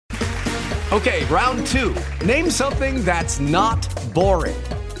Okay, round 2. Name something that's not boring.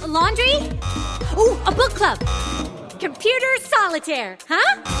 A laundry? Ooh, a book club. Computer solitaire,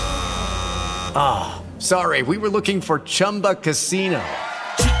 huh? Ah, sorry, we were looking for Chumba Casino.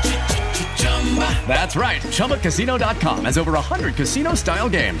 That's right, ChumbaCasino.com has over 100 casino-style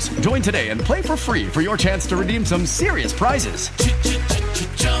games. Join today and play for free for your chance to redeem some serious prizes.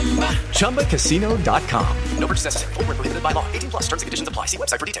 ChumbaCasino.com. No purchase necessary. Void where prohibited by law. 18+. Terms and conditions apply. See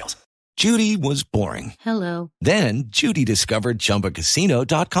website for details. Judy was boring. Hello. Then Judy discovered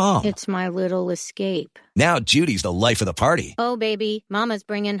ChumbaCasino.com. It's my little escape. Now Judy's the life of the party. Oh, baby, mama's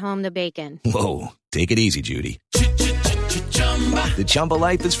bringing home the bacon. Whoa, take it easy, Judy. The Chumba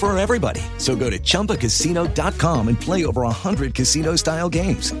life is for everybody. So go to ChumbaCasino.com and play over 100 casino-style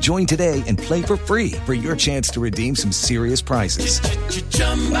games. Join today and play for free for your chance to redeem some serious prizes.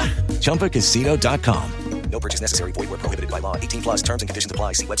 ChumbaCasino.com. No purchase necessary. Void where prohibited by law. 18+. Terms and conditions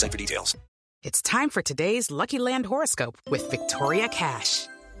apply. See website for details. It's time for today's Lucky Land horoscope with Victoria Cash.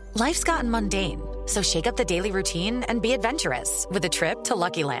 Life's gotten mundane, so shake up the daily routine and be adventurous with a trip to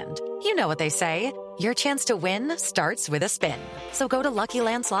Lucky Land. You know what they say. Your chance to win starts with a spin. So go to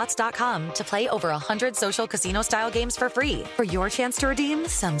LuckyLandSlots.com to play over 100 social casino-style games for free for your chance to redeem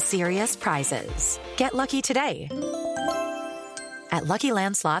some serious prizes. Get lucky today at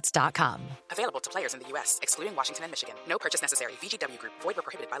LuckyLandSlots.com. Available to players in the U.S., excluding Washington and Michigan. No purchase necessary. VGW Group. Void where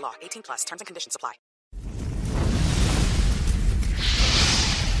prohibited by law. 18+. Terms and conditions apply.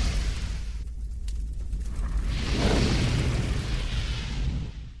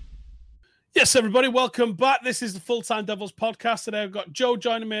 Yes, everybody, welcome back. This is the Full Time Devils podcast. Today I've got Joe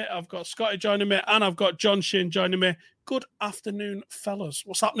joining me, I've got Scotty joining me, and I've got John Shinn joining me. Good afternoon, fellas.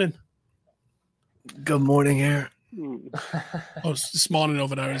 What's happening? Good morning here. Oh, it's this morning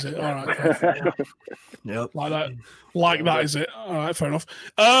over there, is it? All right. Yep. Like that, is it? All right, fair enough.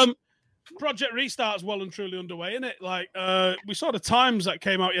 Project Restart is well and truly underway, isn't it? Like, we saw the times that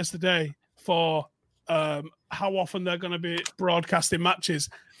came out yesterday for how often they're going to be broadcasting matches.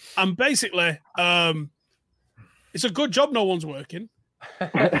 And basically, it's a good job no one's working.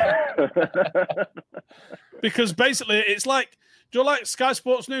 Because basically, it's like, do you know, like Sky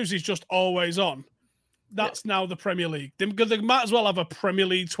Sports News is just always on? That's now the Premier League. They might as well have a Premier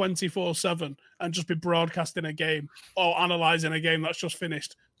League 24/7 and just be broadcasting a game or analysing a game that's just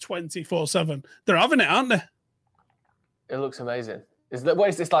finished 24/7. They're having it, aren't they? It looks amazing. What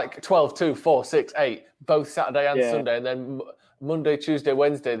is this, like 12, 2, 4, 6, 8, both Saturday and Sunday, and then Monday, Tuesday,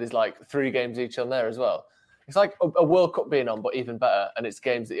 Wednesday, there's like 3 games each on there as well. It's like a World Cup being on, but even better, and it's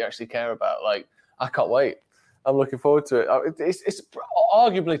games that you actually care about. Like, I can't wait. I'm looking forward to it. It's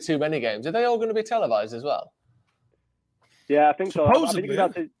arguably too many games. Are they all going to be televised as well? Yeah, I think so. Supposedly. I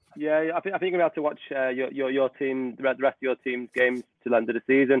think you're going to have to watch your team, the rest of your team's games till the end of the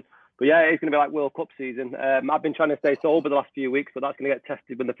season. But yeah, it's going to be like World Cup season. I've been trying to stay sober the last few weeks, but that's going to get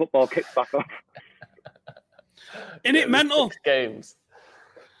tested when the football kicks back off. Isn't it mental? 6 games.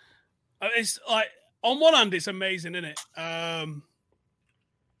 It's like, on one hand, it's amazing, isn't it?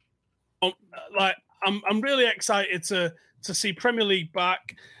 I'm really excited to see Premier League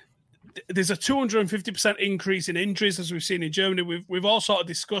back. There's a 250% increase in injuries, as we've seen in Germany. We've all sort of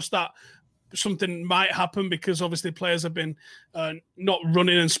discussed that something might happen because obviously players have been not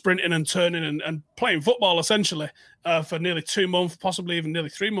running and sprinting and turning and playing football essentially for nearly 2 months, possibly even nearly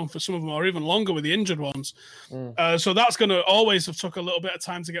 3 months for some of them, or even longer with the injured ones. So that's going to always have took a little bit of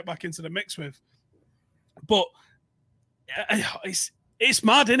time to get back into the mix with. But it's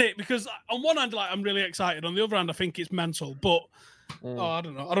mad, isn't it? Because on one hand, like, I'm really excited. On the other hand, I think it's mental. But I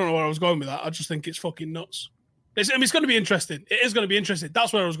don't know. I don't know where I was going with that. I just think it's fucking nuts. It's going to be interesting. It is going to be interesting.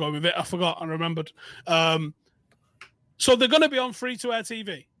 That's where I was going with it. I forgot. I remembered. So they're going to be on free-to-air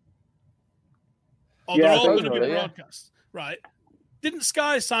TV? Or they're all going to be broadcast? Right. Didn't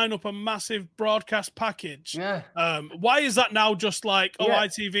Sky sign up a massive broadcast package? Yeah. Why is that now just like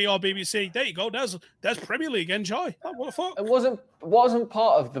ITV or BBC? There you go. There's Premier League. Enjoy. Oh, what the fuck? It wasn't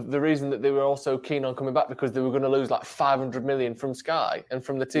part of the reason that they were also keen on coming back, because they were going to lose like 500 million from Sky and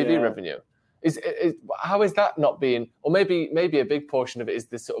from the TV revenue. How is that not being, or maybe a big portion of it is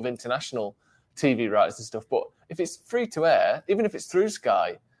this sort of international TV rights and stuff. But if it's free to air, even if it's through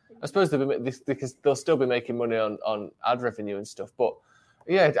Sky, I suppose they'll still be making money on ad revenue and stuff. But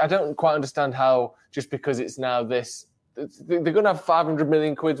yeah, I don't quite understand how, just because it's now this, they're going to have 500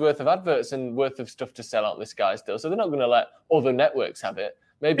 million quid's worth of adverts and worth of stuff to sell out this Sky still. So they're not going to let other networks have it.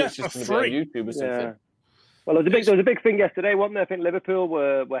 Maybe it's just going to be on YouTube or something. Yeah. Well, there was a big thing yesterday, wasn't there? I think Liverpool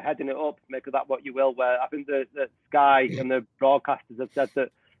were heading it up, make of that what you will, where I think the Sky and the broadcasters have said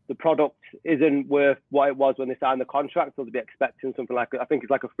that the product isn't worth what it was when they signed the contract, so they'll be expecting something like, I think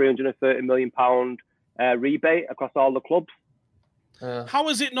it's like a £330 million rebate across all the clubs. How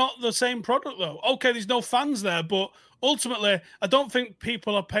is it not the same product though? Okay, there's no fans there, but ultimately, I don't think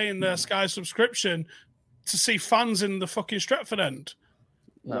people are paying their Sky subscription to see fans in the fucking Stretford end.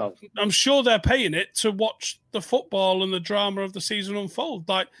 No, I'm sure they're paying it to watch the football and the drama of the season unfold.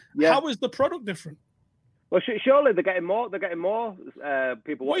 Like, how is the product different? Well, surely they're getting more. They're getting more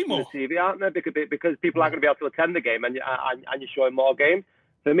people watching the TV, aren't they? Because people aren't going to be able to attend the game, and you're showing more games.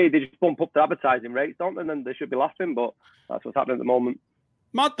 For me, they just bump up their advertising rates, don't they? And then they should be laughing, but that's what's happening at the moment.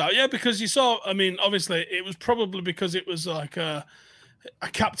 Mad that, yeah, because you saw, I mean, obviously, it was probably because it was like a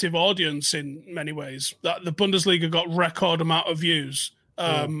captive audience in many ways, that the Bundesliga got record amount of views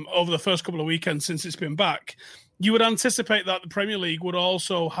over the first couple of weekends since it's been back. You would anticipate that the Premier League would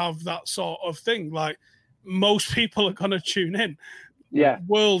also have that sort of thing. Like, most people are going to tune in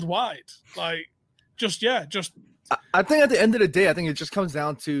worldwide. Like, I think at the end of the day, I think it just comes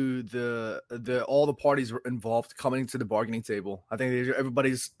down to the all the parties involved coming to the bargaining table. I think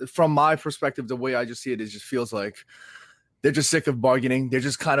everybody's, from my perspective, the way I just see it, just feels like they're just sick of bargaining. They're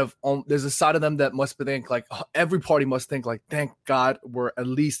just kind of there's a side of them that must think like every party must think like, thank God we're at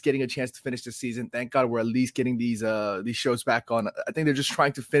least getting a chance to finish the season. Thank God we're at least getting these shows back on. I think they're just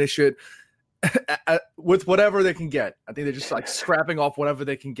trying to finish it with whatever they can get. I think they're just like scrapping off whatever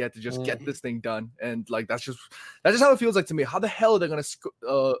they can get to just get this thing done. And like that's just how it feels like to me. How the hell are they going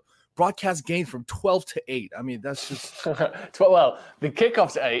to broadcast games from 12 to 8? I mean, that's just well, the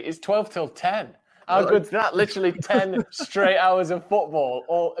kickoff's at 8. It's 12 till 10. How good's that? Literally 10 straight hours of football,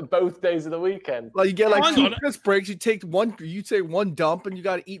 all both days of the weekend. Like you get like 2 piss breaks. You take one dump, and you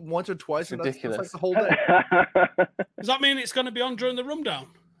got to eat once or twice. Ridiculous. That's like the whole day. Does that mean it's going to be on during the rundown?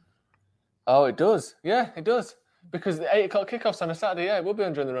 Oh, it does. Yeah, it does. Because the 8 o'clock kickoffs on a Saturday, yeah, it will be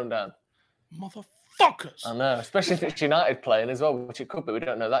on during the rundown. Motherfuckers. I know, especially if it's United playing as well, which it could be. We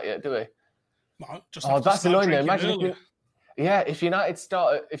don't know that yet, do we? No, that's annoying though. Imagine if United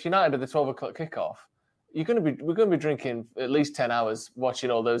are the 12 o'clock kickoff, we're going to be drinking at least 10 hours watching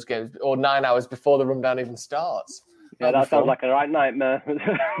all those games, or 9 hours before the rundown even starts. Yeah, that sounds like a right nightmare.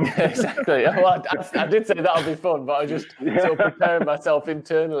 Yeah, exactly. Well, I did say that'll be fun, but I just sort of preparing myself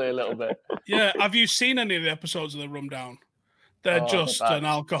internally a little bit. Yeah, have you seen any of the episodes of the rundown? They're just an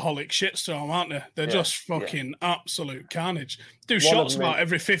alcoholic shitstorm, aren't they? They're just fucking absolute carnage. Do shots about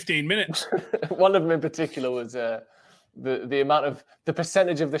every 15 minutes. One of them in particular was the amount of the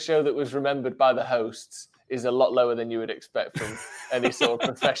percentage of the show that was remembered by the hosts is a lot lower than you would expect from any sort of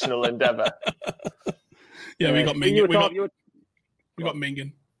professional endeavor. Yeah, we got Mingen. We got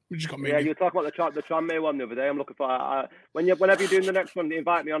Mingen. We just got Mingen. Yeah, you were talking about the Tranmere one the other day. I'm looking for whenever you're doing the next one,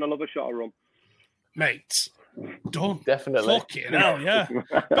 invite me on. I love a shot of rum, mate. Done. Definitely. Fucking hell, yeah.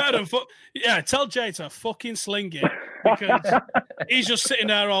 Better than tell Jay to fucking sling it because he's just sitting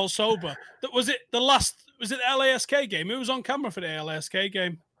there all sober. Was it the LASK game? Who was on camera for the LASK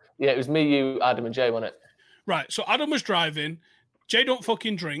game? Yeah, it was me, you, Adam, and Jay, wasn't it? Right. So Adam was driving. Jay don't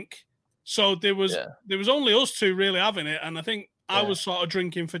fucking drink. So there was only us two really having it, and I think I was sort of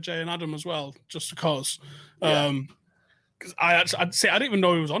drinking for Jay and Adam as well, just because. Because I didn't even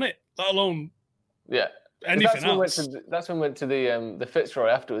know he was on it, let alone anything else. That's when we went to the Fitzroy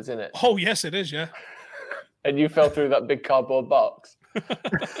afterwards, isn't it? Oh yes, it is. Yeah. And you fell through that big cardboard box,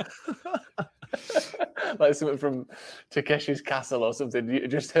 like something from Takeshi's Castle or something. You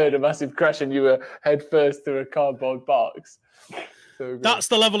just heard a massive crash, and you were head first through a cardboard box. That's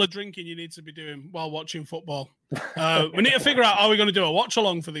the level of drinking you need to be doing while watching football. We need to figure out how we're going to do a watch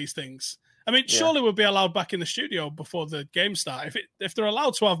along for these things. I mean, surely we'll be allowed back in the studio before the game start. If they're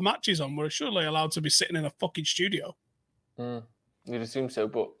allowed to have matches on, we're surely allowed to be sitting in a fucking studio. You'd assume so,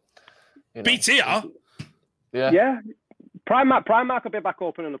 but BT are. Yeah. Primark will be back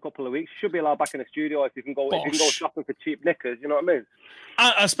open in a couple of weeks. You should be allowed back in the studio if you can go shopping for cheap knickers. You know what I mean?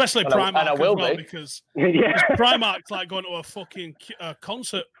 Especially Primark as well, because Primark's like going to a fucking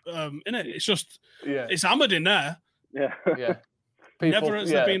concert, innit? It's just it's hammered in there. Yeah. People, never has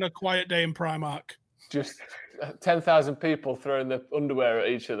there been a quiet day in Primark. Just 10,000 people throwing their underwear at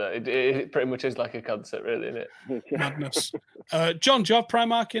each other. It pretty much is like a concert, really, isn't it? Madness. John, do you have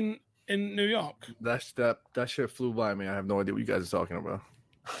Primark in New York? That shit flew by me. I have no idea what you guys are talking about.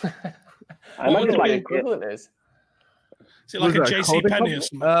 I wonder what the equivalent is. Is it like a JCPenney or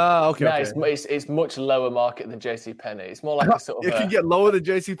something? Okay. No, it's much lower market than JCPenney. It's more like a sort of. It can get lower than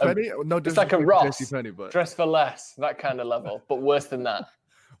JCPenney. No, it's like a Ross, JCPenney, but dress for less, that kind of level, but worse than that.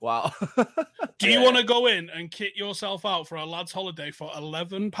 Wow. Do you want to go in and kit yourself out for a lad's holiday for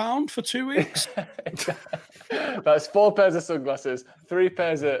 £11 for 2 weeks? That's 4 pairs of sunglasses, 3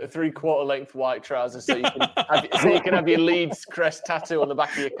 pairs of 3/4 length white trousers, so you can have your Leeds crest tattoo on the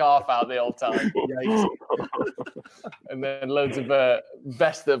back of your calf out the whole time. Yikes. And then loads of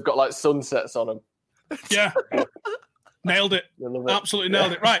vests that have got like sunsets on them. Yeah. Nailed it. Absolutely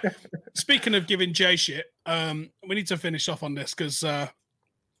nailed it. Right. Speaking of giving Jay shit, we need to finish off on this because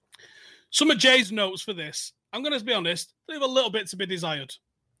some of Jay's notes for this, I'm going to be honest, leave a little bit to be desired.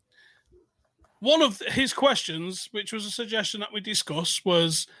 One of his questions, which was a suggestion that we discussed,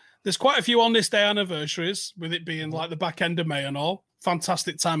 was there's quite a few on this day anniversaries, with it being like the back end of May and all.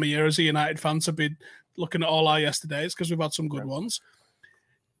 Fantastic time of year as a United fan to be looking at all our yesterdays because we've had some good ones.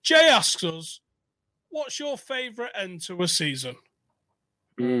 Jay asks us, what's your favourite end to a season?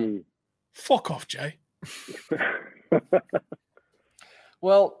 Fuck off, Jay.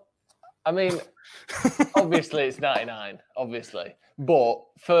 Well, I mean, obviously it's 99, obviously. But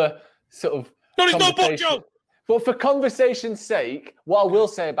for sort of... No, it's no book, Joe! But for conversation's sake, what I will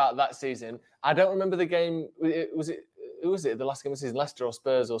say about that season, I don't remember the game. Who was it the last game of the season? Leicester or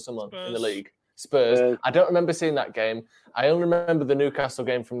Spurs or someone in the league? Spurs. I don't remember seeing that game. I only remember the Newcastle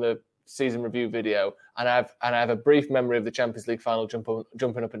game from the season review video, and I have a brief memory of the Champions League final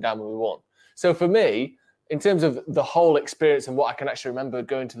jumping up and down when we won. So for me, in terms of the whole experience and what I can actually remember,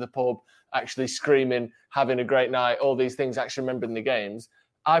 going to the pub, actually screaming, having a great night, all these things, actually remembering the games,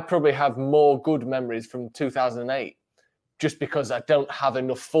 I probably have more good memories from 2008, just because I don't have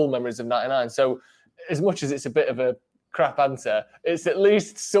enough full memories of 99. So as much as it's a bit of a crap answer, it's at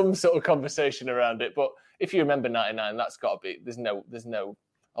least some sort of conversation around it. But if you remember 99, that's got to be, there's no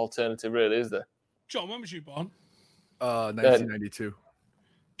alternative really, is there? John, when was you born? 1992.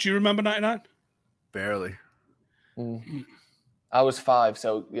 Do you remember 99? Barely. I was 5,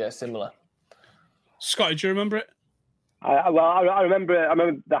 so yeah, similar. Scotty, do you remember it? I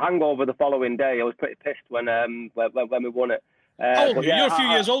remember the hangover the following day. I was pretty pissed when we won it. You're a few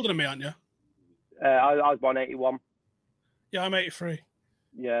years older than me, aren't you? I was born 81. Yeah, I'm 83.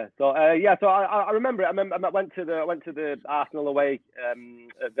 Yeah. So I remember it. I went to the Arsenal away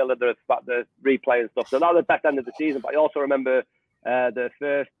at Villa, the replay and stuff. So that was the best end of the season. But I also remember the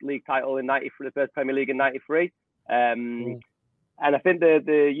first league title in '93, the first Premier League in '93. And I think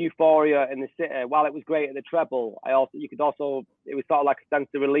the euphoria in the city, while it was great at the treble, it was sort of like a sense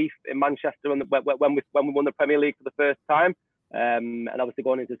of relief in Manchester when we won the Premier League for the first time, and obviously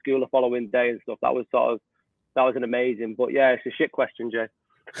going into school the following day and stuff. That was an amazing. But yeah, it's a shit question, Jay.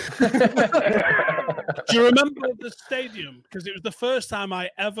 Do you remember the stadium? Because it was the first time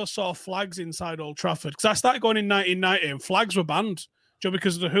I ever saw flags inside Old Trafford. Because I started going in 1990 and flags were banned.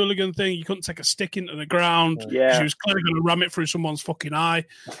 Because of the hooligan thing, you couldn't take a stick into the ground. Yeah. She was clearly going to ram it through someone's fucking eye.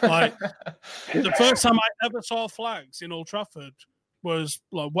 Like the first time I ever saw flags in Old Trafford was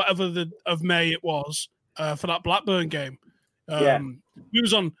like whatever of May it was for that Blackburn game. We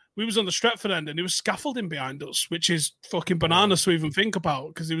was on the Stretford end, and there was scaffolding behind us, which is fucking bananas to even think about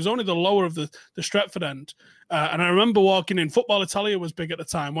because it was only the lower of the Stretford end. And I remember walking in. Football Italia was big at the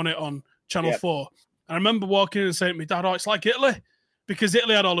time, wasn't it, on Channel 4? And I remember walking in and saying to me, Dad, it's like Italy. Because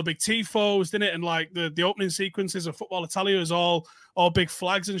Italy had all the big tifos, didn't it? And like the opening sequences of Football Italia is all big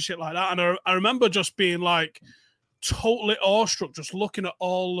flags and shit like that. And I remember just being like totally awestruck, just looking at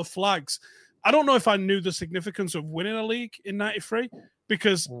all the flags. I don't know if I knew the significance of winning a league in '93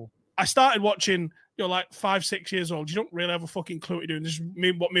 because I started watching, like 5-6 years old. You don't really have a fucking clue what you're doing. This is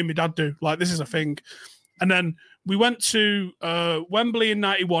what me and my dad do. Like, this is a thing. And then we went to Wembley in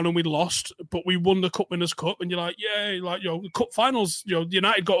 '91 and we lost, but we won the Cup Winners' Cup. And you're like, yay! Like, Cup finals.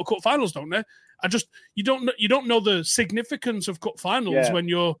 United got to Cup finals, don't they? You don't know the significance of Cup finals when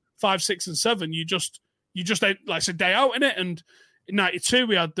you're 5, 6, and 7. You just like it's a day out in it. And in '92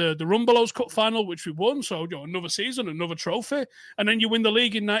 we had the Rumbelows Cup final, which we won. So another season, another trophy, and then you win the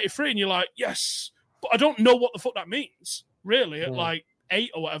league in '93, and you're like, yes, but I don't know what the fuck that means really. At like 8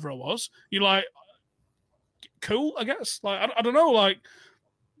 or whatever it was, you're like, cool, I guess. Like, I don't know. Like,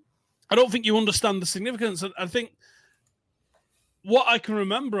 I don't think you understand the significance. I think what I can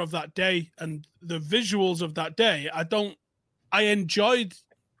remember of that day and the visuals of that day, I enjoyed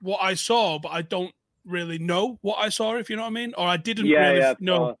what I saw, but I don't really know what I saw, if you know what I mean. Or I didn't really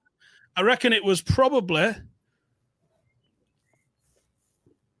know. I reckon it was probably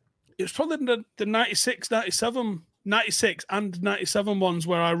the 96, 97, 96 and 97 ones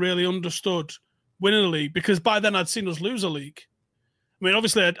where I really understood winning a league, because by then I'd seen us lose a league. I mean,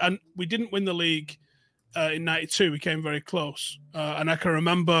 obviously, we didn't win the league in '92. We came very close, and I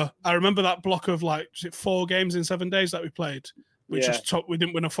remember that block of like 4 games in 7 days that we played. We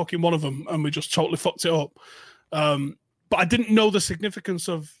didn't win a fucking one of them, and we just totally fucked it up. But I didn't know the significance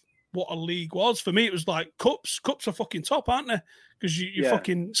of what a league was. For me, it was like cups. Cups are fucking top, aren't they? Because you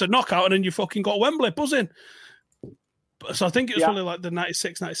fucking, it's a knockout, and then you fucking got Wembley buzzing. So I think it was really like the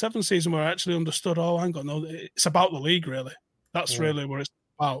 96, 97 season where I actually understood, oh, hang on, no, it's about the league, really. That's really what it's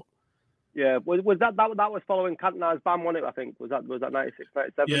about. Yeah, was that was following Cantona's ban, wasn't it? I think was that 96,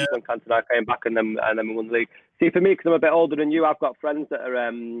 97 when Cantona came back and then we won the league. See, for me, because I'm a bit older than you, I've got friends that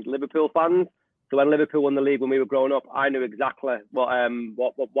are Liverpool fans. So when Liverpool won the league when we were growing up, I knew exactly what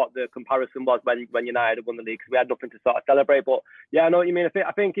the comparison was when United won the league, because we had nothing to sort of celebrate. But yeah, I know what you mean.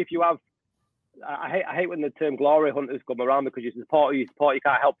 I think if you have, I hate when the term glory hunters come around, because you support, you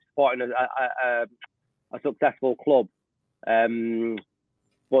can't help supporting a successful club.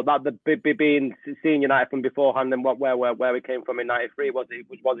 But that seeing United from beforehand and where we came from in '93 was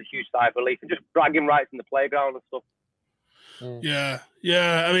a huge sigh of relief, and just bragging rights in the playground and stuff. Yeah.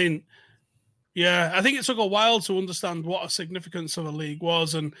 I mean, I think it took a while to understand what a significance of a league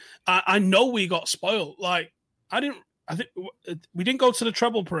was, and I know we got spoiled. Like I think we didn't go to the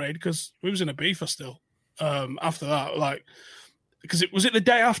treble parade because we was in a beefer still. After that, like, because it was the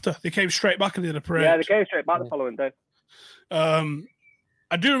day after they came straight back and did a parade. Yeah, they came straight back the following day.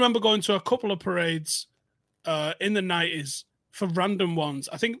 I do remember going to a couple of parades in the 90s for random ones.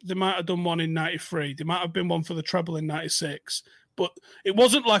 I think they might have done one in 93. There might have been one for the treble in 96. But it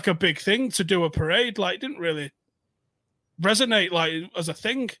wasn't like a big thing to do a parade. Like, it didn't really resonate like as a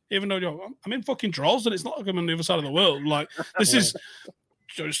thing, even though I'm in fucking Droz and it's not like I'm on the other side of the world. Like, this is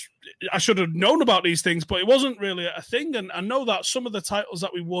just, I should have known about these things, but it wasn't really a thing. And I know that some of the titles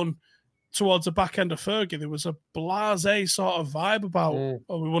that we won towards the back end of Fergie, there was a blasé sort of vibe about,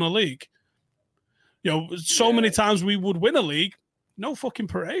 we won a league. Many times we would win a league, no fucking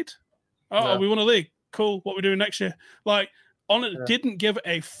parade. We won a league. Cool. What we doing next year? Like, didn't give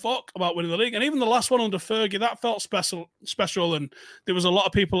a fuck about winning the league. And even the last one under Fergie, that felt special. And there was a lot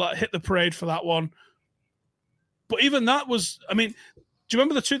of people that hit the parade for that one. But even that was, I mean, do you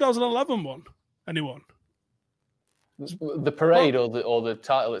remember the 2011 one? Anyone? The parade or the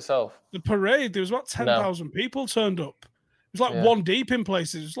title itself? The parade. There was about 10,000 people turned up. It was like one deep in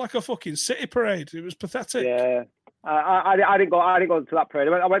places. It was like a fucking city parade. It was pathetic. Yeah. I didn't go to that parade.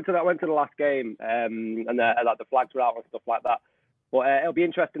 I went to the last game, and the flags were out and stuff like that. But it'll be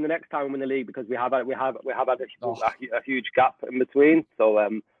interesting the next time we win the league, because we have had a huge gap in between.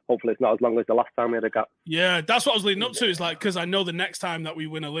 So hopefully it's not as long as the last time we had a gap. Yeah, that's what I was leading up to. Is like, because I know the next time that we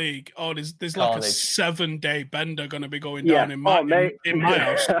win a league, there's like a 7-day bender going to be going down in my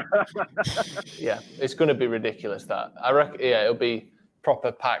house. Yeah, it's going to be ridiculous. That I reckon. Yeah, it'll be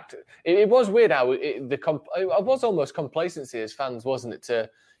proper packed. It was weird how it was almost complacency as fans, wasn't it?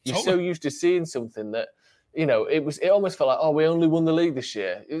 You're so used to seeing something that, it almost felt like, we only won the league this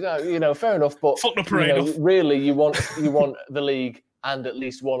year. Fair enough, but fuck the parade really you want the league and at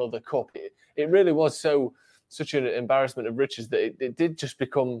least one other cup. It really was such an embarrassment of riches that it did just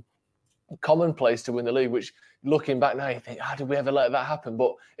become commonplace to win the league, which looking back now you think, how did we ever let that happen?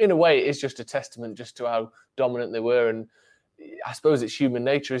 But in a way it's just a testament just to how dominant they were. And I suppose it's human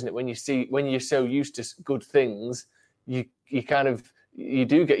nature, isn't it? When you're so used to good things, you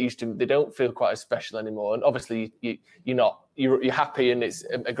do get used to them. They don't feel quite as special anymore. And obviously you're happy, and it's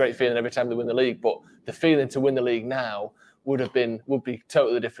a great feeling every time they win the league. But the feeling to win the league now would be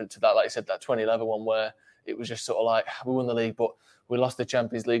totally different to that. Like I said, that 2011 one where it was just sort of like, we won the league, but we lost the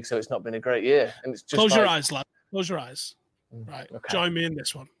Champions League, so it's not been a great year. And it's just close your eyes, lad. Close your eyes. Right. Okay. Join me in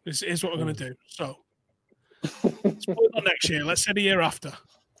this one. This is what we're going to do. So let's put it on next year. Let's say the year after.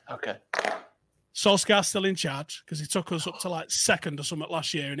 Okay. Solskjaer's still in charge, because he took us up to like second or something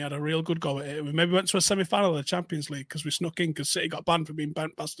last year, and he had a real good go at it. We maybe went to a semi-final of the Champions League because we snuck in because City got banned for being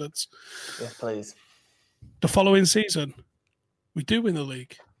bent bastards. Yes, please. The following season, we do win the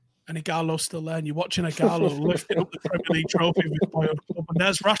league, and Igalo's still there, and you're watching Igalo lifting up the Premier League trophy with his boyhood club. And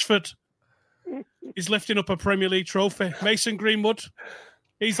there's Rashford. He's lifting up a Premier League trophy. Mason Greenwood,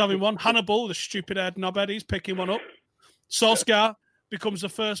 he's having one. Hannibal, the stupid-haired knobhead, he's picking one up. Solskjaer becomes the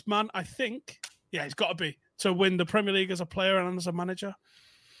first man, I think, he's got to be, to win the Premier League as a player and as a manager.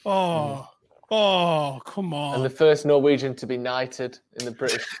 Oh, come on. And the first Norwegian to be knighted in the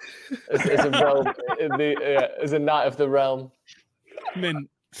British as a realm, as a knight of the realm. I mean,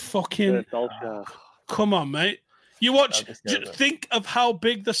 fucking, come on, mate. You watch, think of how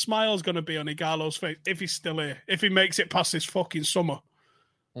big the smile's going to be on Igalo's face if he's still here, if he makes it past this fucking summer.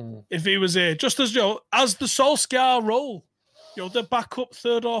 If he was here, just as the Solskjaer role the backup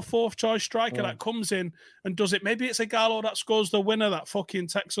third or fourth choice striker that comes in and does it. Maybe it's Ighalo that scores the winner that fucking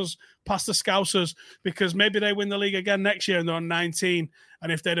takes us past the Scousers, because maybe they win the league again next year and they're on 19.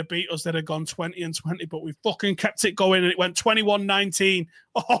 And if they'd have beat us, they'd have gone 20-20. But we fucking kept it going and it went 21-19.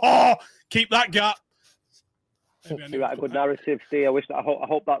 Oh, keep that gap. Maybe a good narrative, Steve. I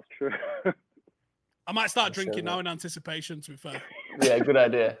hope that's true. I might start drinking now in anticipation, to be fair. Yeah, good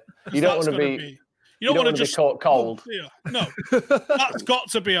idea. You don't want to be... You don't want to just be caught cold. No, that's got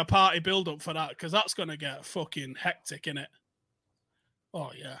to be a party build-up for that, because that's going to get fucking hectic, innit?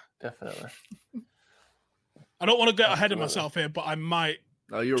 Oh, yeah. Definitely. I don't want to get ahead of myself here, but I might.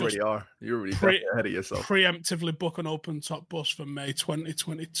 No, you already are. You're already ahead of yourself. Preemptively book an open top bus for May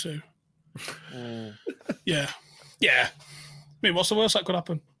 2022. Yeah. I mean, what's the worst that could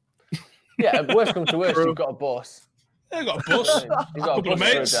happen? Yeah, worst comes to worst, you've got a bus. Yeah, got a bus. You've got a couple of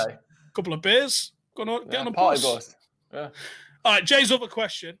mates, a couple of beers. Get on a party bus. Yeah. All right, Jay's other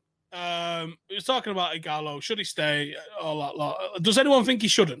question. He was talking about Ighalo. Should he stay? All that lot. Does anyone think he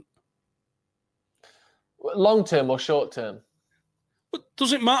shouldn't? Long term or short term? But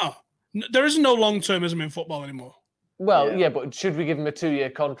does it matter? There is no long termism in football anymore. Well, yeah, but should we give him a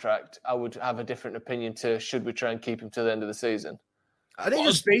 2-year contract? I would have a different opinion to should we try and keep him to the end of the season. I think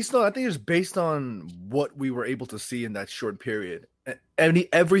it's based on what we were able to see in that short period.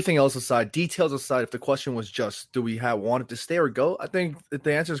 Everything else aside, details aside, if the question was just do we want it to stay or go, I think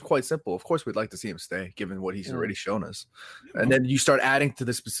the answer is quite simple. Of course, we'd like to see him stay, given what he's already shown us. And then you start adding to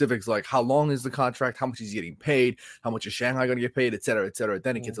the specifics, like how long is the contract, how much he's getting paid, how much is Shanghai going to get paid, et cetera, et cetera.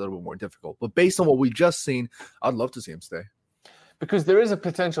 Then it gets a little bit more difficult. But based on what we've just seen, I'd love to see him stay. Because there is a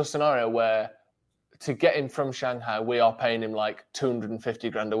potential scenario where to get him from Shanghai, we are paying him like 250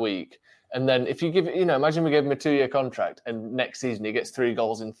 grand a week. And then if you give, imagine we gave him a 2-year contract and next season he gets 3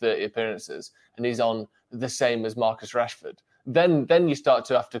 goals in 30 appearances and he's on the same as Marcus Rashford. Then you start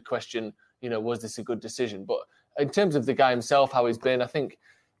to have to question, was this a good decision? But in terms of the guy himself, how he's been, I think,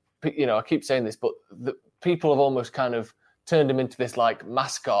 I keep saying this, but the people have almost kind of turned him into this like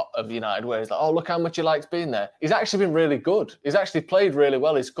mascot of United, where he's like, oh, look how much he likes being there. He's actually been really good. He's actually played really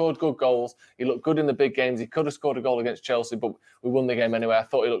well. He scored good goals. He looked good in the big games. He could have scored a goal against Chelsea, but we won the game anyway. I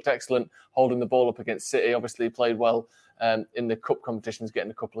thought he looked excellent holding the ball up against City. Obviously, he played well in the cup competitions,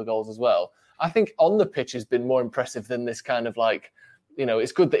 getting a couple of goals as well. I think on the pitch has been more impressive than this kind of like,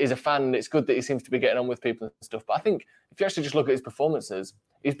 it's good that he's a fan and it's good that he seems to be getting on with people and stuff. But I think if you actually just look at his performances,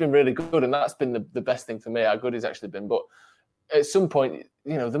 he's been really good, and that's been the best thing for me, how good he's actually been. But at some point,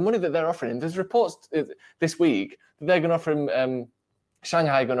 the money that they're offering him, there's reports this week that they're going to offer him,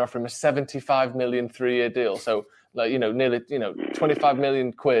 Shanghai are going to offer him a 75 million 3-year deal. So, nearly, 25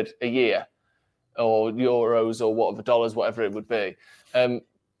 million quid a year or euros or whatever, dollars, whatever it would be.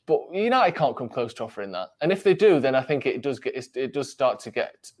 But United can't come close to offering that. And if they do, then I think it does start to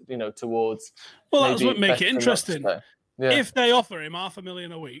get, towards. Well, that's what makes it interesting. Yeah. If they offer him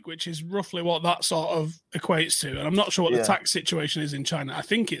 $500,000 a week, which is roughly what that sort of equates to, and I'm not sure what the tax situation is in China. I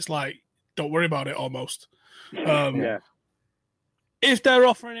think it's like, don't worry about it almost. If they're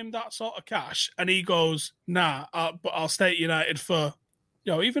offering him that sort of cash and he goes, nah, but I'll stay at United for,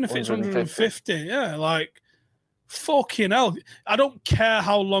 even if it's 150, fucking hell. I don't care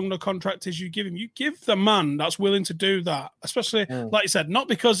how long the contract is you give him. You give the man that's willing to do that, especially, like you said, not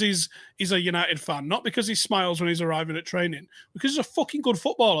because he's a United fan, not because he smiles when he's arriving at training, because he's a fucking good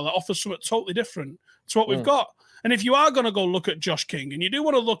footballer that offers something totally different to what we've got. And if you are going to go look at Josh King and you do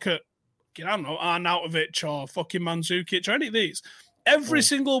want to look at, I don't know, Arnautovic or fucking Mandzukic or any of these, every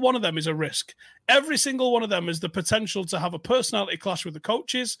single one of them is a risk. Every single one of them is the potential to have a personality clash with the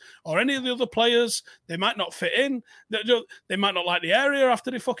coaches or any of the other players. They might not fit in. They might not like the area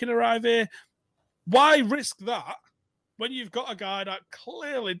after they fucking arrive here. Why risk that when you've got a guy that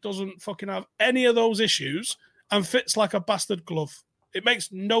clearly doesn't fucking have any of those issues and fits like a bastard glove? It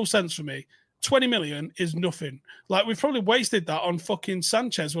makes no sense for me. 20 million is nothing. Like, we've probably wasted that on fucking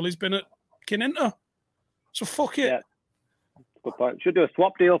Sanchez while he's been at fucking Inter. So fuck it. Yeah. Good point. Should do a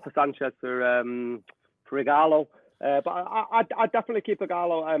swap deal for Sanchez for Ighalo. But I definitely keep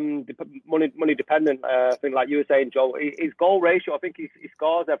Ighalo money dependent. I think, like you were saying, Joe, his goal ratio, I think he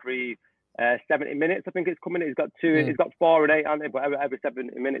scores every 70 minutes. I think it's coming. He's got 2. He's got 4 and 8, hasn't he? But every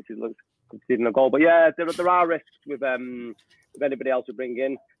 70 minutes he's conceding a goal. But yeah, there are risks with anybody else we bring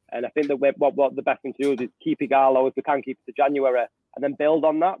in. And I think that what the best thing to do is keep Ighalo if we can keep it to January, and then build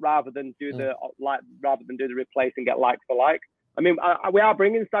on that rather than do the replace and get like for like. I mean, we are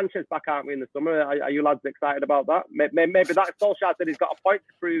bringing Sanchez back, aren't we, in the summer? Are you lads excited about that? Maybe that's Solskjaer said he's got a point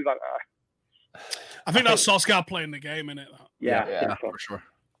to prove. I think that's Solskjaer playing the game, isn't it? Yeah, for sure.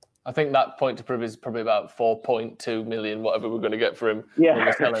 I think that point to prove is probably about 4.2 million, whatever we're going to get for him when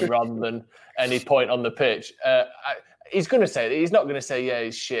we sell him, rather than any point on the pitch. He's going to say, he's not going to say, yeah,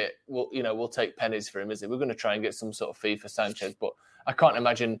 he's shit. We'll take pennies for him, is it? We're going to try and get some sort of fee for Sanchez, but I can't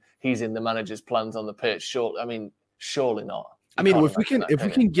imagine he's in the manager's plans on the pitch. Surely not. I mean, if we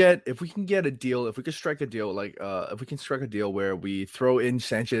can get a deal, if we can strike a deal, where we throw in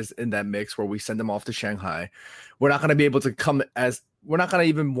Sanchez in that mix, where we send him off to Shanghai, we're not going to be able to we're not going to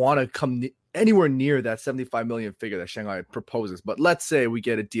even want to come anywhere near that 75 million figure that Shanghai proposes. But let's say we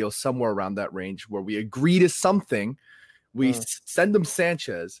get a deal somewhere around that range where we agree to something, we send them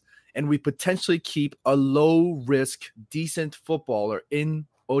Sanchez, and we potentially keep a low risk, decent footballer in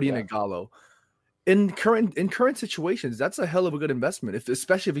Odion Ighalo. In current situations, that's a hell of a good investment,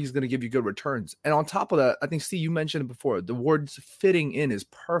 especially if he's going to give you good returns. And on top of that, I think, Steve, you mentioned it before, the words fitting in is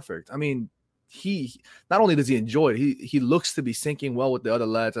perfect. I mean, he not only does he enjoy it, he looks to be syncing well with the other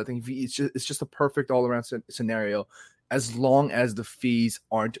lads. I think it's just a perfect all-around scenario, as long as the fees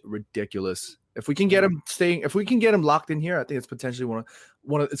aren't ridiculous. If we can get him if we can get him locked in here, I think it's potentially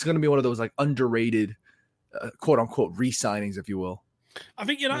it's going to be one of those like underrated, quote unquote, re-signings, if you will. I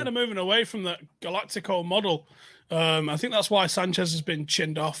think United are moving away from the Galactico model. I think that's why Sanchez has been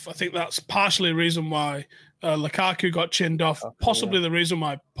chinned off. I think that's partially the reason why Lukaku got chinned off, possibly the reason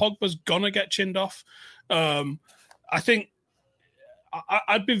why Pogba's going to get chinned off. I think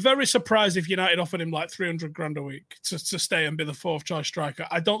I'd be very surprised if United offered him like 300 grand a week to stay and be the fourth choice striker.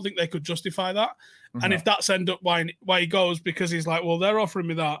 I don't think they could justify that. Mm-hmm. And if that's end up why he goes, because he's like, well, they're offering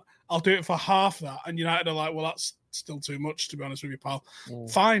me that, I'll do it for half that. And United are like, well, that's still too much, to be honest with you, pal.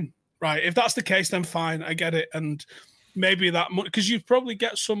 Fine. Right. If that's the case, then fine. I get it. And maybe that because you probably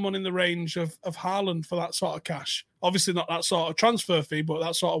get someone in the range of Haaland for that sort of cash. Obviously not that sort of transfer fee, but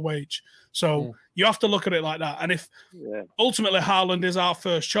that sort of wage. So you have to look at it like that. And if ultimately Haaland is our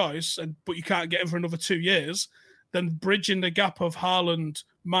first choice, but you can't get him for another 2 years, then bridging the gap of Haaland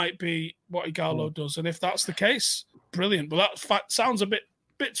might be what Ighalo does. And if that's the case, brilliant. But that sounds a bit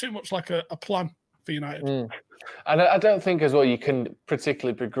too much like a plan for United. And I don't think as well you can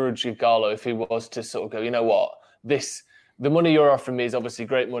particularly begrudge Ighalo if he was to sort of go, you know what, the money you're offering me is obviously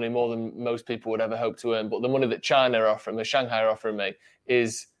great money, more than most people would ever hope to earn, but the money that China are offering me, Shanghai are offering me,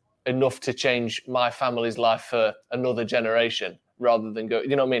 is enough to change my family's life for another generation, rather than go,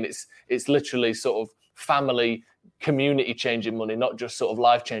 you know what I mean? It's literally sort of family, community changing money, not just sort of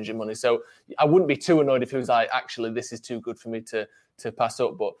life changing money. So I wouldn't be too annoyed if he was like, actually, this is too good for me to pass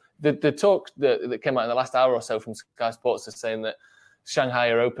up. But the talk that came out in the last hour or so from Sky Sports is saying that Shanghai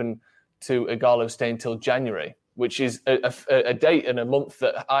are open to Ighalo staying till January, which is a date and a month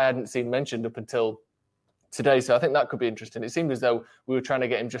that I hadn't seen mentioned up until today. So I think that could be interesting. It seemed as though we were trying to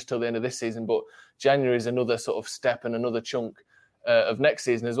get him just till the end of this season, but January is another sort of step and another chunk of next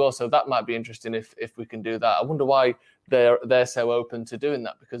season as well. So that might be interesting if we can do that. I wonder why they're so open to doing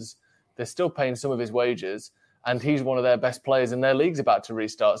that, because they're still paying some of his wages and he's one of their best players and their league's about to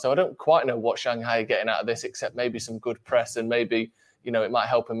restart. So I don't quite know what Shanghai are getting out of this, except maybe some good press and maybe, you know, it might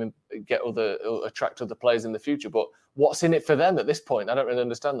help him attract other players in the future. But what's in it for them at this point? I don't really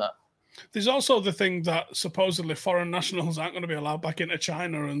understand that. There's also the thing that supposedly foreign nationals aren't going to be allowed back into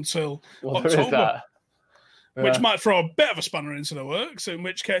China until October, which might throw a bit of a spanner into the works, in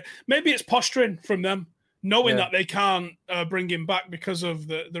which case maybe it's posturing from them, knowing that they can't bring him back because of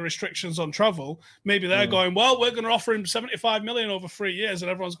the restrictions on travel. Maybe they're going, well, we're going to offer him 75 million over 3 years.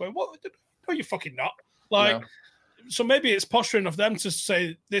 And everyone's going, what? No, you're fucking not. So maybe it's posturing of them to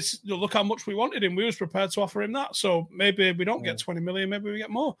say, this. Look how much we wanted him. We was prepared to offer him that. So maybe we don't get 20 million, maybe we get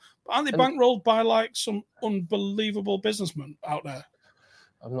more. But aren't they bankrolled by like some unbelievable businessmen out there?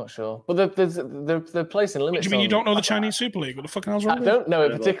 I'm not sure. But they're placing limits. What do you mean you don't know the Chinese Super League? What the fucking hell's wrong with I don't know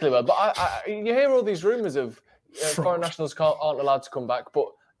it particularly well. But you hear all these rumours of foreign nationals aren't allowed to come back. But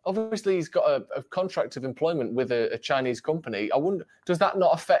obviously he's got a contract of employment with a Chinese company. I wonder, does that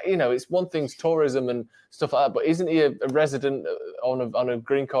not affect, you know, it's one thing's tourism and stuff like that, but isn't he a resident on a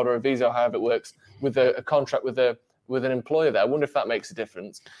green card or a visa, or however it works, with a contract with an employer there? I wonder if that makes a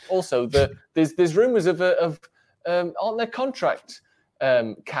difference. Also, there's rumours of aren't there contract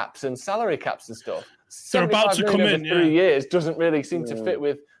caps and salary caps and stuff? They're about to come in. 3 years doesn't really seem to fit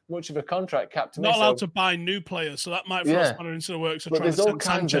with much of a contract cap to me. Not allowed to buy new players, so that might throw a spanner into the works of trying to send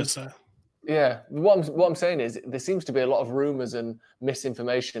Sanchez there. Yeah, what I'm saying is there seems to be a lot of rumours and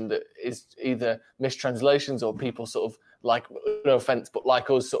misinformation that is either mistranslations or people sort of, like, no offence, but like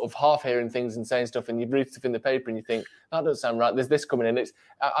us, sort of half hearing things and saying stuff, and you read stuff in the paper and you think, that doesn't sound right, there's this coming in.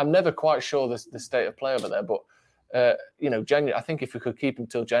 I'm never quite sure the state of play over there, but January. I think if we could keep him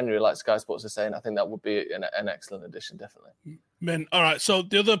till January, like Sky Sports are saying, I think that would be an excellent addition, definitely. All right. So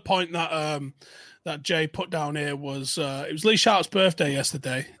the other point that that Jay put down here was it was Lee Sharp's birthday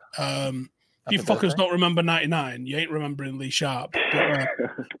yesterday. If you fuckers don't remember 99, you ain't remembering Lee Sharp. But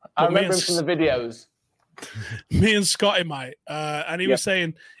I remember him from the videos. Me and Scotty might. And he was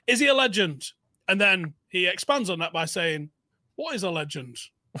saying, is he a legend? And then he expands on that by saying, what is a legend?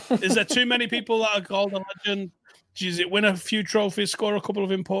 Is there too many people that are called a legend? Does it win a few trophies, score a couple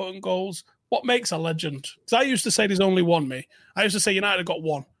of important goals? What makes a legend? Because I used to say there's only one, me. I used to say United have got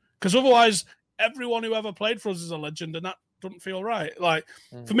one. Because otherwise, everyone who ever played for us is a legend, and that doesn't feel right. Like,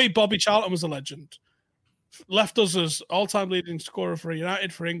 for me, Bobby Charlton was a legend. Left us as all-time leading scorer for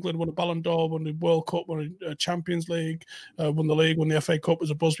United, for England, won a Ballon d'Or, won the World Cup, won a Champions League, won the league, won the FA Cup,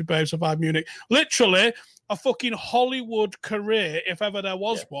 was a Busby Babe, survived Munich. Literally, a fucking Hollywood career, if ever there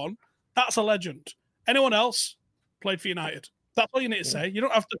was one. That's a legend. Anyone else played for United. That's all you need to say. You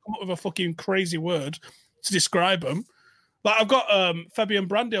don't have to come up with a fucking crazy word to describe them. Like, I've got Fabian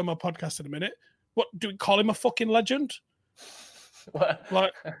Brandy on my podcast in a minute. What, do we call him a fucking legend?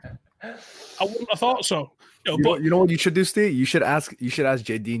 Like, I wouldn't have thought so. You know what you should do, Steve? You should ask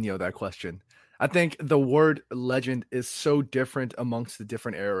Jadinho that question. I think the word legend is so different amongst the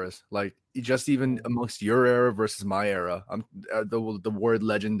different eras. Like, just even amongst your era versus my era, the word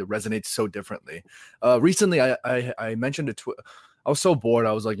legend resonates so differently. Recently, I mentioned it. I was so bored.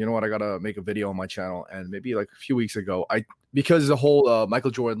 I was like, you know what? I gotta make a video on my channel. And maybe like a few weeks ago, because the whole Michael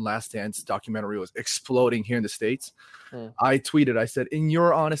Jordan Last Dance documentary was exploding here in the States, I tweeted. I said, in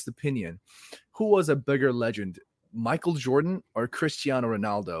your honest opinion, who was a bigger legend, Michael Jordan or Cristiano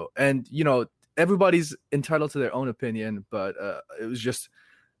Ronaldo? And everybody's entitled to their own opinion, but it was just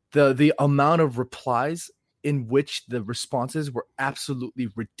the amount of replies in which the responses were absolutely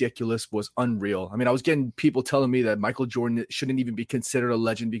ridiculous was unreal. I mean, I was getting people telling me that Michael Jordan shouldn't even be considered a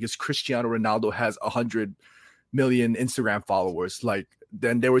legend because Cristiano Ronaldo has 100 million Instagram followers. Like,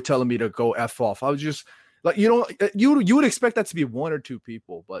 then they were telling me to go F off. I was just like, you would expect that to be one or two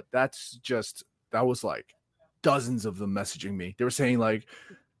people, but that was like dozens of them messaging me. They were saying like,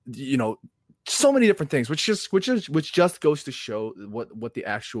 so many different things, which just goes to show what the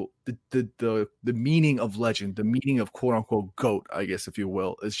actual the meaning of legend, the meaning of quote unquote GOAT, I guess, if you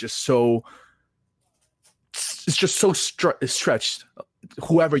will, is just so stretched.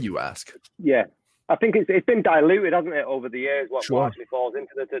 Whoever you ask, yeah, I think it's been diluted, hasn't it, over the years? What actually falls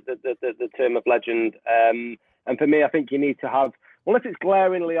into the term of legend, and for me, I think you need to have, unless it's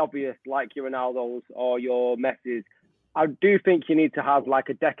glaringly obvious, like your Ronaldos or your Messis. I do think you need to have like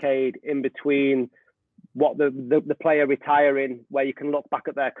a decade in between what the player retiring, where you can look back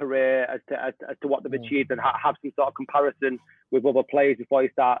at their career as to what they've achieved and have some sort of comparison with other players before you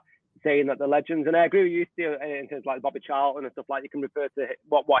start saying that they're legends. And I agree with you, Steve, in terms of like Bobby Charlton and stuff, like you can refer to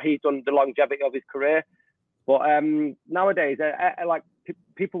what he's done, the longevity of his career. But nowadays, like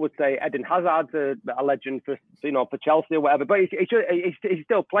people would say Eden Hazard's a legend for Chelsea or whatever, but he's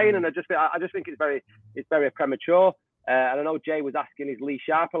still playing, and I just think it's very premature. And I know Jay was asking, is Lee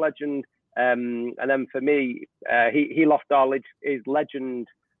Sharp a legend? And then for me, he lost his legend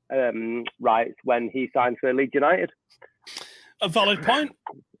rights when he signed for Leeds United. A valid point,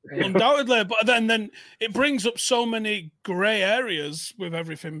 undoubtedly. But then it brings up so many grey areas with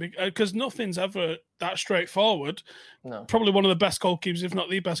everything, because nothing's ever that straightforward. No. Probably one of the best goalkeepers, if not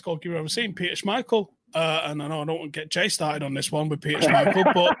the best goalkeeper I've ever seen, Peter Schmeichel. And I know I don't want to get Jay started on this one with Peter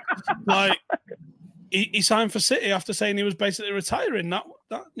Schmeichel, but like, he signed for City after saying he was basically retiring. That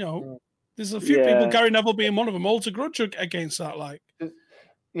there's a few people, Gary Neville being one of them, holds a grudge against that. Like,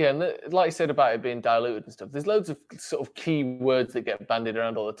 yeah, and like you said about it being diluted and stuff, there's loads of sort of key words that get bandied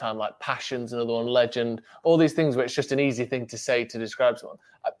around all the time, like passion's another one, legend, all these things where it's just an easy thing to say to describe someone.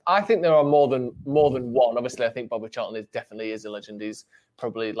 I think there are more than one. Obviously, I think Bobby Charlton definitely is a legend. He's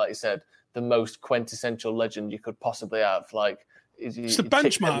probably, like you said, the most quintessential legend you could possibly have. Like, it's the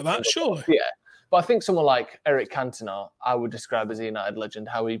benchmark, that, surely. Yeah. But I think someone like Eric Cantona, I would describe as a United legend,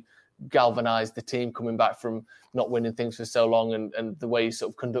 how he galvanised the team coming back from not winning things for so long, and the way he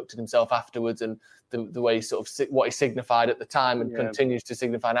sort of conducted himself afterwards, and the way he sort of what he signified at the time and continues to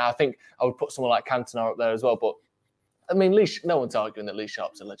signify now. I think I would put someone like Cantona up there as well. But I mean, no one's arguing that Lee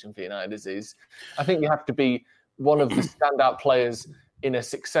Sharp's a legend for United, is he? I think you have to be one of the standout players in a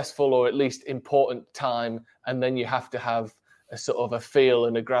successful or at least important time, and then you have to have a sort of a feel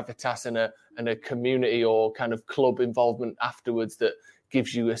and a gravitas and a community or kind of club involvement afterwards that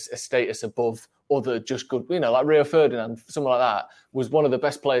gives you a status above other just good, like Rio Ferdinand, someone like that, was one of the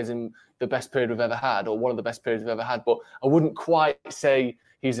best players in the best period we've ever had, or one of the best periods we've ever had. But I wouldn't quite say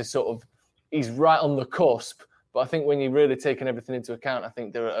he's right on the cusp, But I think when you're really taking everything into account, I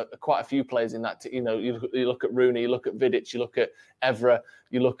think there are quite a few players in that. You look at Rooney, you look at Vidic, you look at Evra,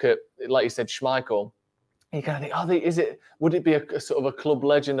 you look at, like you said, Schmeichel. You kind of think, would it be a sort of a club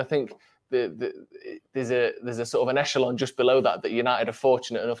legend? I think there's a sort of an echelon just below that United are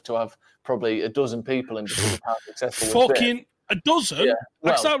fortunate enough to have probably a dozen people in because of how successful. Fucking a dozen? Yeah.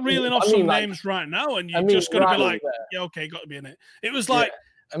 Well, I start reeling off some names right now, and you're just going to be like, yeah, okay, got to be in it. It was like,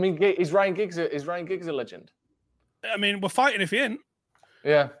 I mean, is Ryan Giggs a legend? I mean, we're fighting if he ain't.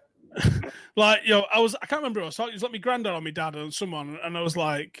 Yeah. Like, I can't remember who I was talking. It was like my granddad or my dad and someone, and I was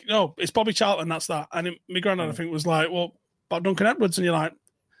like, no, it's Bobby Charlton, that's that. And my granddad, I think, was like, well, about Duncan Edwards, and you're like,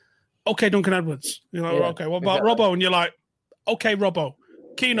 okay, Duncan Edwards. You're like, okay, what about Robbo? And you're like, okay, Robbo.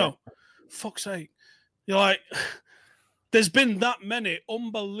 Keno. Fuck's sake. You're like, there's been that many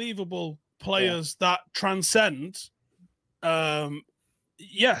unbelievable players that transcend.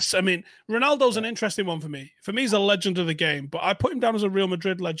 Yes, I mean, Ronaldo's an interesting one for me. For me, he's a legend of the game, but I put him down as a Real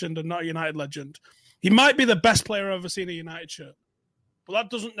Madrid legend and not a United legend. He might be the best player I've ever seen in a United shirt. But that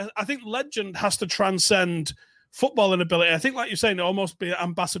doesn't... I think legend has to transcend footballing ability. I think, like you're saying, it almost be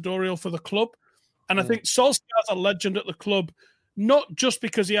ambassadorial for the club. And I think Solskjaer's a legend at the club, not just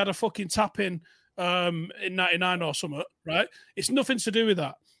because he had a fucking tap-in 99 or something, right? It's nothing to do with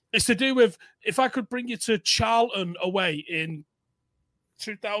that. It's to do with, if I could bring you to Charlton away in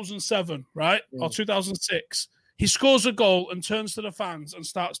 2007, right? Or 2006. He scores a goal and turns to the fans and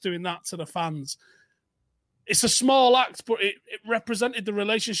starts doing that to the fans. It's a small act, but it represented the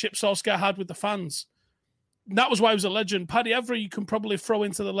relationship Solskjaer had with the fans. And that was why he was a legend. Paddy Evra, you can probably throw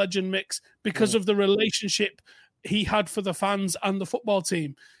into the legend mix because of the relationship he had for the fans and the football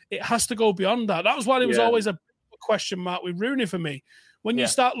team. It has to go beyond that. That was why there was always a question mark with Rooney for me. When you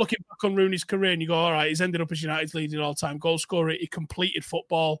start looking back on Rooney's career and you go, all right, he's ended up as United's leading all-time goal scorer. He completed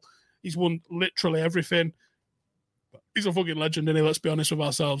football. He's won literally everything. He's a fucking legend, isn't he? Let's be honest with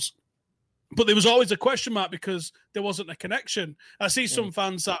ourselves. But there was always a question mark because there wasn't a connection. I see some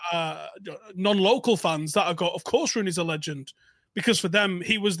fans that are non-local fans that have got, of course, Rooney's a legend because for them,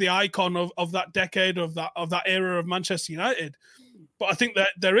 he was the icon of that decade, of that era of Manchester United. But I think that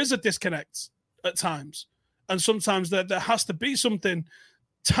there is a disconnect at times. And sometimes there has to be something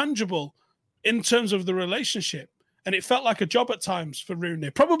tangible in terms of the relationship. And it felt like a job at times for Rooney.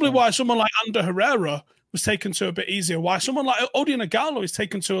 Probably why someone like Ander Herrera was taken to a bit easier. Why someone like Odion Ighalo is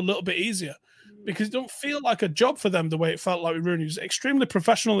taken to a little bit easier. Because it don't feel like a job for them the way it felt like with Rooney. He was extremely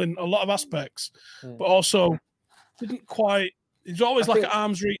professional in a lot of aspects. But also didn't quite... He's always like at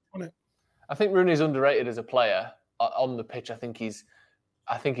arm's reach, wasn't it? I think Rooney's underrated as a player on the pitch. I think he's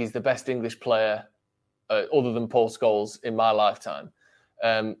the best English player other than Paul Scholes in my lifetime.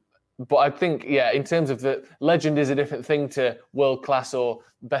 But I think, in terms of the legend is a different thing to world class or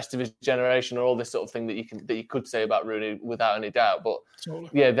best of his generation or all this sort of thing that you could say about Rooney without any doubt. But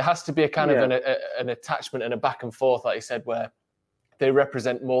there has to be a kind of an attachment and a back and forth, like you said, where they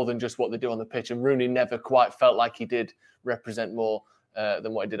represent more than just what they do on the pitch. And Rooney never quite felt like he did represent more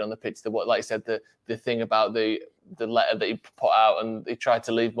than what he did on the pitch. Like you said, the thing about the letter that he put out and he tried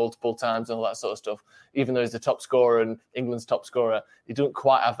to leave multiple times and all that sort of stuff. Even though he's the top scorer and England's top scorer, he doesn't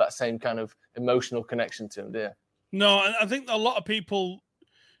quite have that same kind of emotional connection to him, do you? No, and I think a lot of people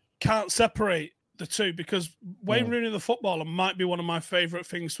can't separate the two because Wayne Rooney, the footballer, might be one of my favourite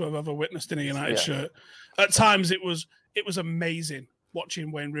things to have ever witnessed in a United shirt. At times, it was amazing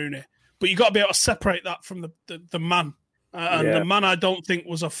watching Wayne Rooney, but you got to be able to separate that from the man. The man, I don't think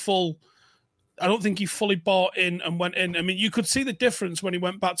I don't think he fully bought in and went in. I mean, you could see the difference when he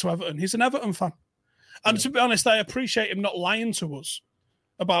went back to Everton. He's an Everton fan. And to be honest, I appreciate him not lying to us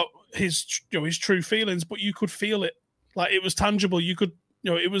about his true feelings, but you could feel it. Like it was tangible. You could,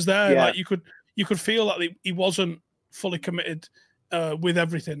 it was there. Like you could feel that he wasn't fully committed with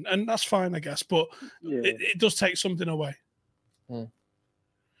everything. And that's fine, I guess. But it does take something away.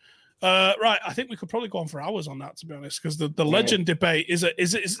 Right, I think we could probably go on for hours on that, to be honest, because the legend debate is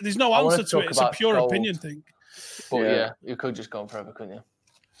there's no answer to it. It's a pure opinion thing. But you could just go on forever, couldn't you?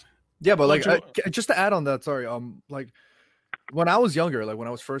 Yeah, but just to add on that, sorry, like when I was younger, like when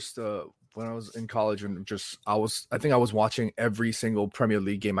I was first when I was in college and I think I was watching every single Premier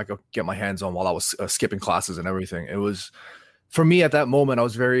League game I could get my hands on while I was skipping classes and everything. It was, for me at that moment, I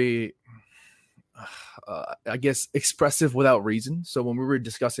was very I guess expressive without reason. So when we were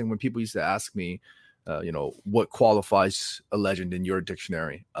discussing, when people used to ask me, what qualifies a legend in your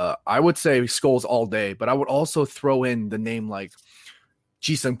dictionary, I would say Scholes all day, but I would also throw in the name like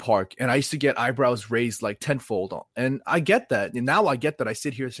Ji-Sung Park, and I used to get eyebrows raised like tenfold. And I get that. And now I get that. I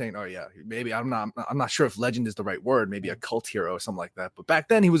sit here saying, oh yeah, maybe I'm not sure if legend is the right word, maybe a cult hero or something like that. But back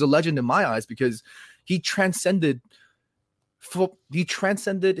then he was a legend in my eyes because he transcended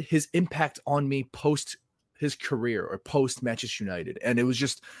his impact on me post his career or post Manchester United. And it was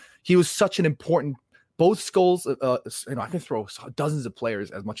just, he was such an important, both Scholes, I can throw dozens of players,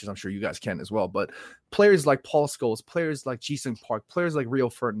 as much as I'm sure you guys can as well, but players like Paul Scholes, players like Ji-Sung Park, players like Rio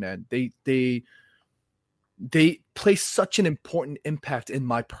Ferdinand, they play such an important impact in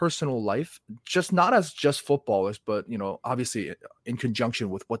my personal life, just not as just footballers, but, you know, obviously in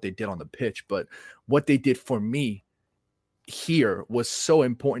conjunction with what they did on the pitch, but what they did for me here was so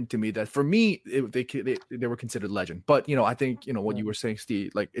important to me that for me they were considered legend. But you know, I think, you know, what you were saying,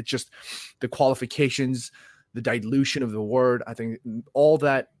 Steve, like it's just the qualifications, the dilution of the word. I think all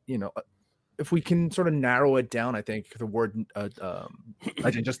that, you know, if we can sort of narrow it down, I think the word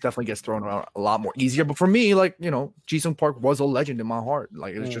legend just definitely gets thrown around a lot more easier. But for me, like, you know, Ji-Sung Park was a legend in my heart.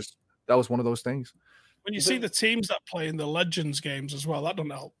 Like it's just, that was one of those things. When you see the teams that play in the Legends games as well, that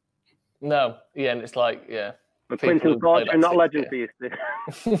doesn't help. No, yeah, and it's like, yeah. But Quinton George, I'm not legend for you, Steve.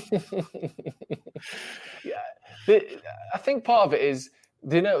 Yeah, I think part of it is,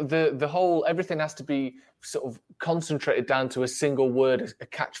 you know, the whole, everything has to be sort of concentrated down to a single word, a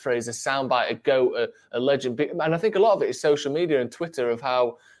catchphrase, a soundbite, a goat, a legend. And I think a lot of it is social media and Twitter, of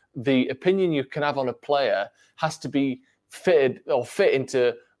how the opinion you can have on a player has to be fit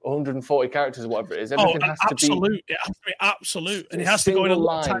into 140 characters or whatever it is. Everything has to be... It has to be absolute. And it has to go in a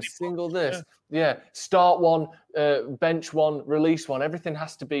line, tiny single this. Yeah. Start one, bench one, release one. Everything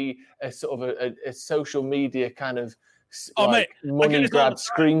has to be a sort of a social media kind of money grab,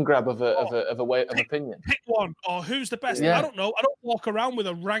 screen grab of a way of opinion. Pick one, or who's the best. Yeah. I don't know. I don't walk around with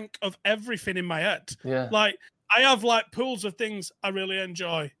a rank of everything in my head. Yeah. Like, I have like pools of things I really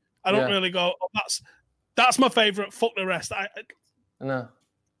enjoy. I don't really go, oh, that's my favourite, fuck the rest. No.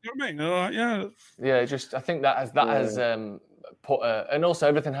 You know what I mean? Yeah. Yeah, just I think that has put and also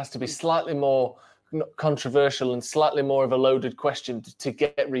everything has to be slightly more controversial and slightly more of a loaded question to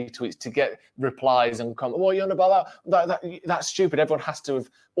get retweets, to get replies and comment. What are you on about that? That's stupid. Everyone has to have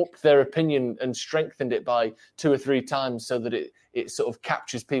upped their opinion and strengthened it by 2 or 3 times so that it sort of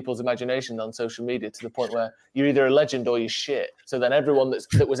captures people's imagination on social media to the point where you're either a legend or you're shit. So then everyone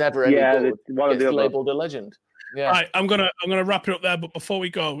that was ever any good gets labelled a legend. Yeah. Right, I'm gonna wrap it up there, but before we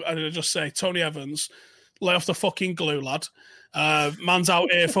go, I'm gonna just say, Tony Evans, lay off the fucking glue, lad. Man's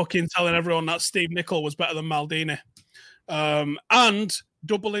out here fucking telling everyone that Steve Nicol was better than Maldini, and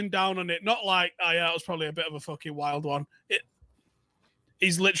doubling down on it. Not like, oh yeah, it was probably a bit of a fucking wild one.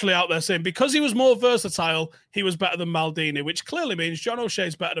 He's literally out there saying because he was more versatile, he was better than Maldini, which clearly means John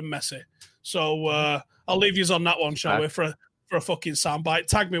O'Shea's better than Messi. So I'll leave you on that one, shall we, for a fucking soundbite.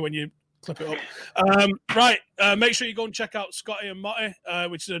 Tag me when you clip it up. Right. Make sure you go and check out Scotty and Motty,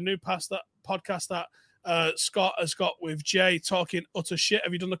 which is a new podcast that Scott has got with Jay talking utter shit.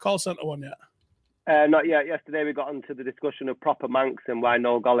 Have you done the call centre one yet? Not yet. Yesterday we got into the discussion of proper manx and why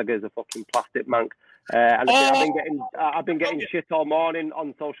Noel Gallagher's a fucking plastic mank. And I've been getting shit all morning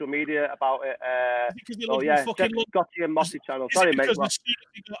on social media about it. Check Scotty and Motty channel. Sorry, mate. Because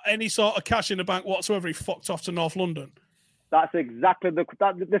he got any sort of cash in the bank whatsoever, he fucked off to North London. That's exactly the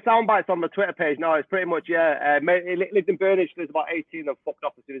soundbites on the Twitter page now. It's pretty much, he lived in Burnage till he was about 18 and fucked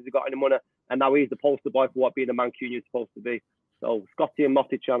off as soon as he got any money. And now he's the poster boy for what being a Mancunian is supposed to be. So, Scotty and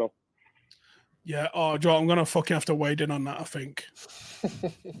Motty channel. Yeah, Joe, I'm going to fucking have to wade in on that, I think. You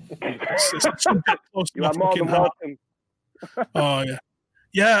are more than welcome. Oh,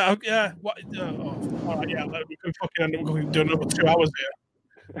 yeah. Yeah. What? All right, yeah. We can fucking end up going to do another 2 hours here.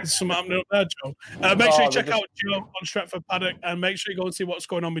 There's something happening up there, Joe. Make sure you check out Joe on Stretford Paddock, and make sure you go and see what's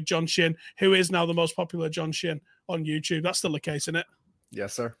going on with John Shin, who is now the most popular John Shin on YouTube. That's still the case, isn't it?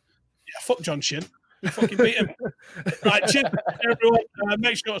 Yes, sir. Yeah, fuck John Shin. You fucking beat him. Right, cheers, everyone.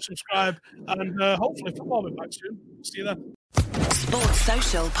 Make sure to subscribe, and hopefully football will be back soon. See you then. Sports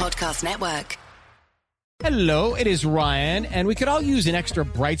Social Podcast Network. Hello, it is Ryan, and we could all use an extra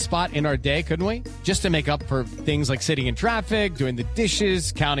bright spot in our day, couldn't we? Just to make up for things like sitting in traffic, doing the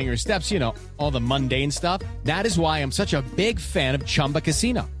dishes, counting your steps, all the mundane stuff. That is why I'm such a big fan of Chumba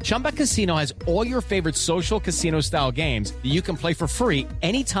Casino. Chumba Casino has all your favorite social casino-style games that you can play for free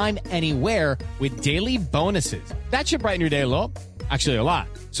anytime, anywhere with daily bonuses. That should brighten your day a little. Actually, a lot.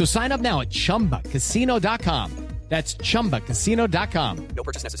 So sign up now at ChumbaCasino.com. That's ChumbaCasino.com. No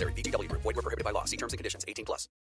purchase necessary. VGW Group. Void where prohibited by law. See terms and conditions. 18+.